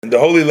In the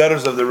Holy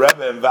Letters of the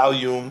Rebbe in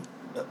volume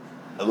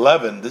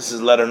 11, this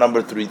is letter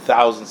number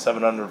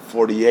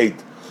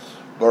 3748,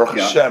 Baruch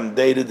Hashem,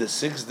 dated the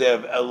 6th day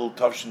of Elul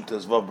Tavshin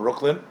Tezvav,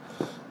 Brooklyn.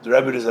 The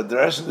Rebbe is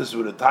addressing this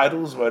with the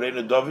titles,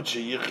 Marina David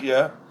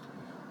Sheyichya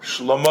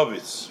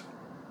Shlomovitz,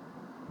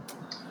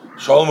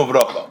 Shalom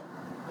Uvracha.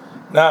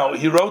 Now,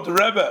 he wrote the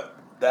Rebbe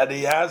that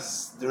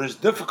there is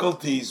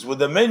difficulties with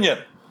the Minyan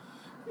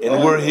in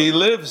where he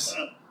lives.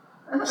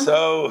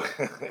 So,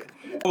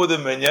 with the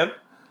Minyan,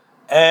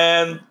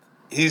 and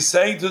he's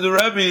saying to the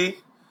Rebbe,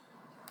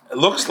 it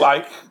looks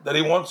like that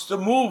he wants to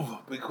move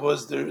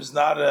because there's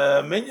not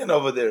a minyan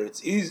over there.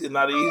 It's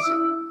not easy.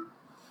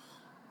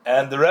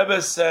 And the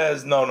Rebbe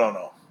says,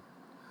 no.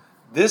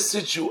 This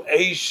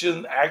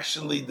situation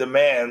actually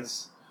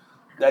demands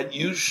that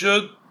you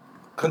should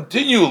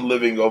continue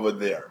living over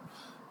there.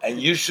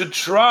 And you should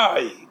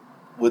try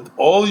with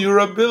all your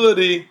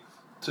ability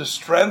to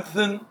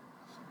strengthen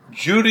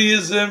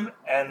Judaism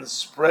and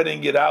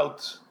spreading it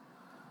out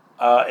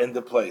in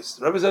the place.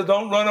 The Rebbe says,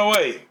 don't run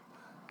away.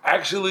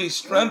 Actually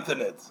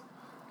strengthen it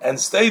and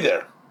stay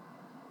there.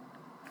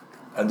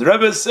 And the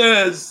Rebbe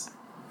says,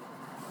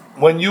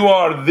 when you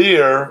are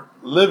there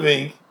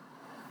living,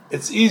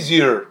 it's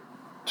easier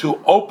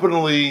to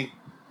openly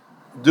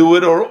do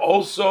it, or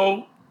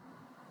also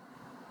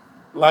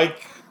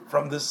like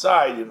from the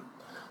side.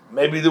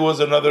 Maybe there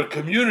was another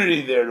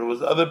community there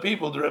was other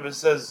people. The Rebbe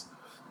says,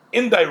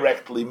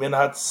 indirectly, min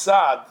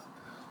hatzad,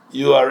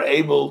 you are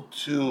able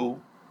to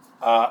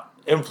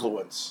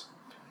influence.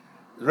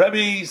 The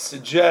Rebbe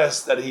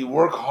suggests that he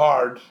work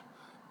hard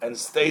and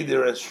stay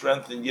there and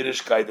strengthen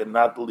Yiddishkeit and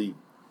not leave.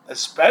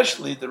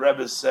 Especially, the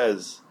Rebbe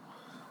says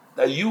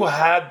that you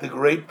had the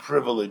great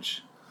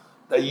privilege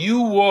that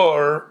you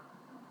were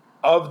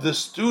of the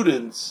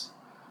students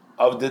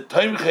of the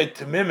Tomchei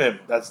Temimim,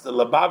 that's the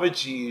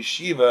Lubavitchi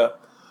Yeshiva,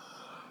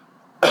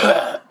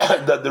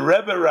 that the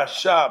Rebbe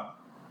Rashab,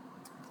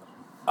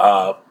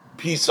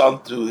 peace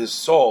unto his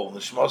soul,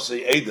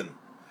 Nishmosei Eden,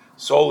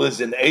 soul is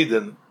in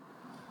Eden,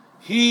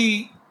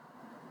 he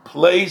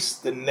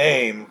placed the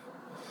name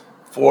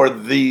for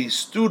the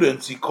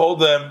students, he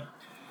called them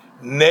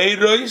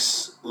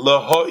Neiros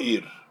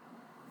Lahoir.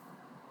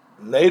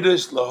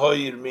 Neiros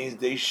Lahoir means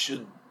they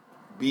should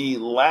be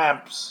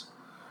lamps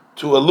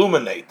to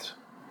illuminate.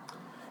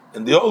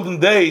 In the olden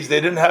days,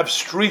 they didn't have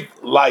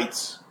street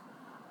lights.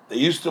 They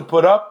used to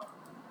put up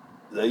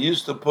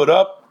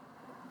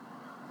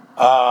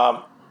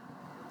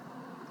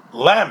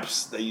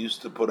lamps. They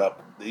used to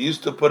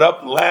put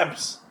up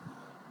lamps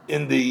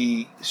in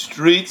the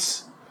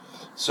streets.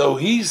 So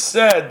he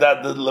said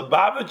that the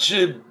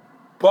Lubavitcher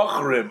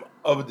Bachrim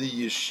of the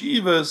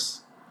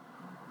yeshivas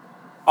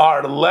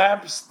are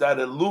lamps that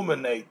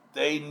illuminate.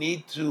 They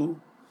need to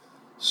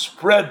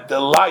spread the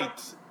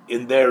light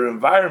in their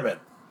environment.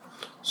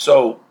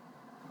 So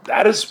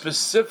that is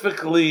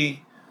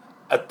specifically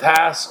a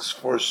task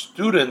for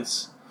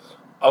students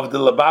of the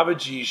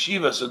Lubavitcher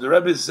Yeshiva. So the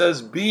Rebbe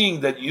says,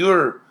 being that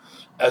you're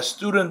a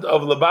student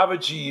of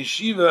Lubavitcher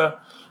Yeshiva,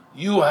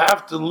 you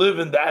have to live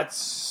in that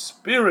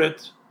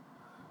spirit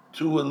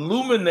to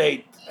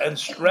illuminate and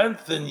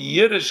strengthen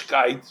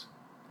Yiddishkeit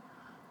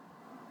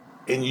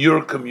in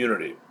your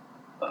community.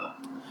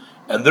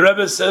 And the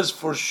Rebbe says,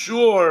 for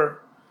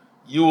sure,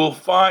 you will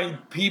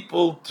find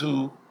people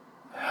to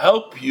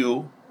help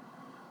you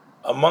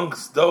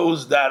amongst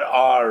those that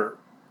are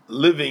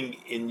living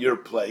in your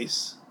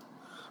place.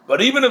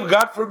 But even if,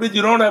 God forbid,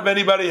 you don't have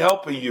anybody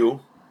helping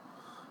you,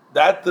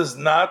 that does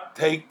not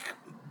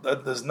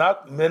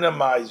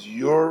minimize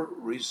your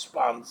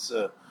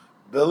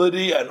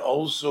responsibility and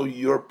also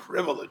your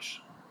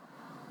privilege.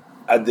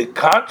 At the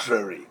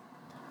contrary,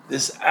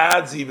 this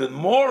adds even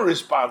more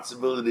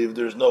responsibility if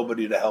there's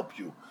nobody to help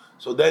you.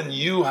 So then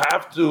you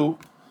have to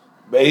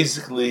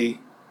basically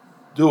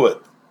do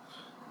it.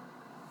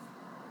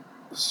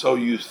 So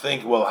you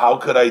think, well, how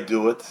could I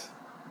do it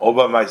all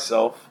by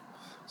myself?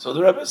 So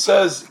the Rebbe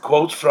says,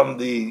 quotes from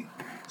the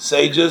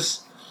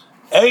sages,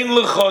 Ein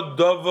lecha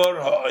davar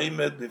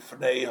ha'omed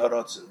b'fnei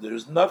haratzon.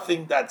 There's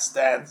nothing that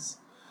stands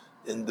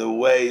in the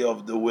way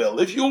of the will.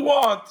 If you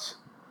want,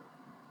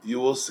 you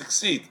will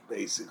succeed,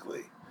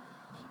 basically.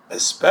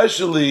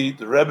 Especially,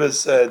 the Rebbe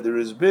said, there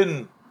has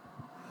been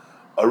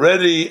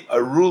already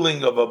a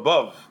ruling of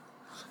above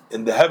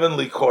in the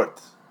heavenly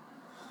court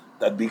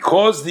that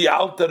because the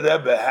Alter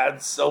Rebbe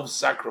had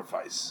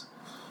self-sacrifice,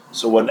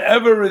 so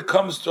whenever it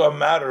comes to a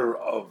matter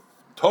of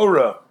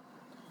Torah,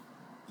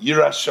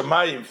 Yiras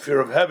Shamayim, fear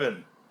of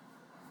heaven,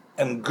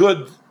 and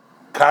good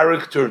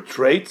character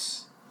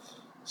traits,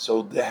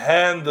 so the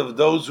hand of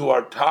those who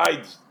are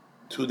tied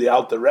to the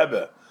Alter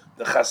Rebbe,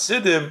 the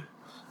Hasidim,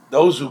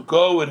 those who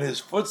go in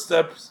his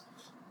footsteps,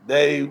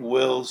 they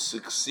will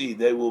succeed.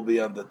 They will be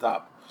on the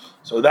top.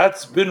 So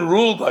that's been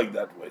ruled like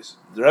that way. So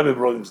the Rebbe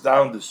brings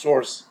down the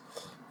source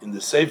in the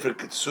Sefer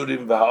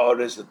Ketsurim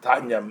V'Ha'ores, the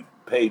Tanya,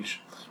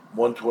 page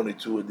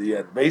 122 at the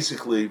end.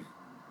 Basically,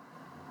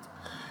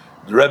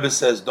 the Rebbe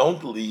says,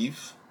 don't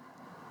leave,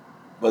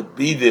 but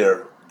be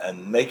there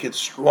and make it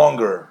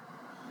stronger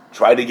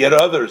Try to get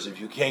others. If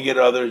you can't get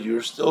others,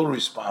 you're still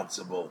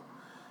responsible.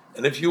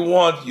 And if you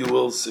want, you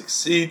will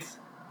succeed.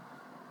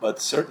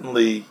 But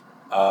certainly,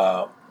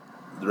 the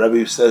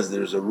Rebbe says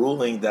there's a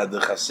ruling that the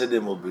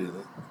Hasidim will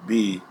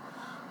be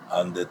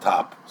on the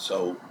top.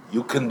 So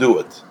you can do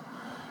it.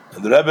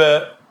 And the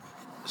Rebbe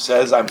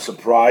says, I'm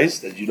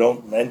surprised that you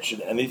don't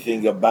mention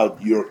anything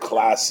about your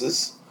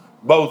classes,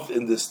 both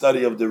in the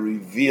study of the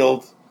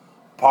revealed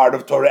part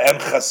of Torah and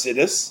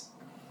Hasidus,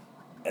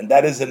 and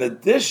that is in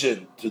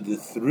addition to the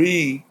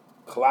 3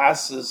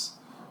 classes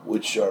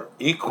which are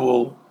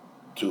equal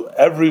to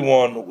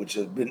everyone, which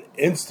have been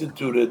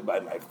instituted by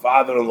my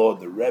father-in-law,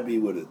 the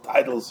Rebbe, with the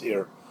titles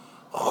here,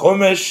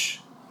 Chumash,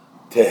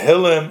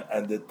 Tehillim,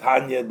 and the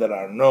Tanya that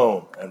are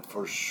known. And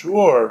for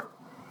sure,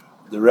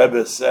 the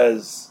Rebbe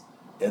says,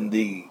 in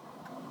the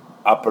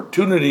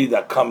opportunity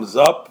that comes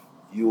up,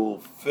 you will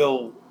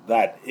fill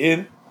that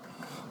in.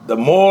 The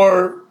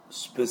more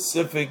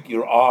specific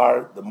you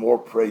are, the more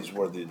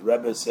praiseworthy. The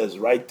Rebbe says,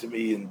 write to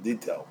me in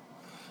detail.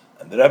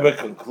 And the Rebbe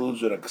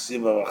concludes with a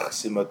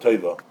ksima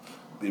toiva,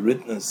 be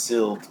written and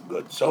sealed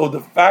good. So the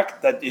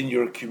fact that in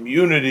your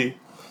community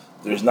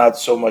there's not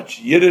so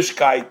much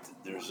Yiddishkeit,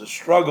 there's a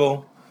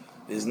struggle,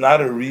 is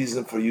not a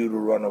reason for you to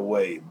run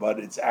away, but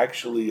it's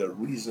actually a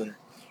reason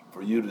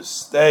for you to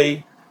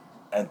stay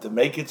and to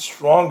make it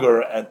stronger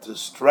and to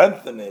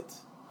strengthen it,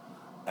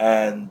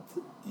 and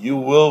you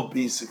will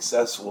be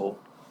successful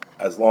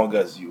as long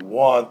as you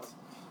want.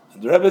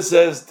 And the Rebbe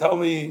says, tell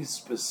me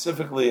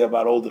specifically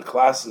about all the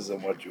classes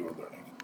and what you were learning.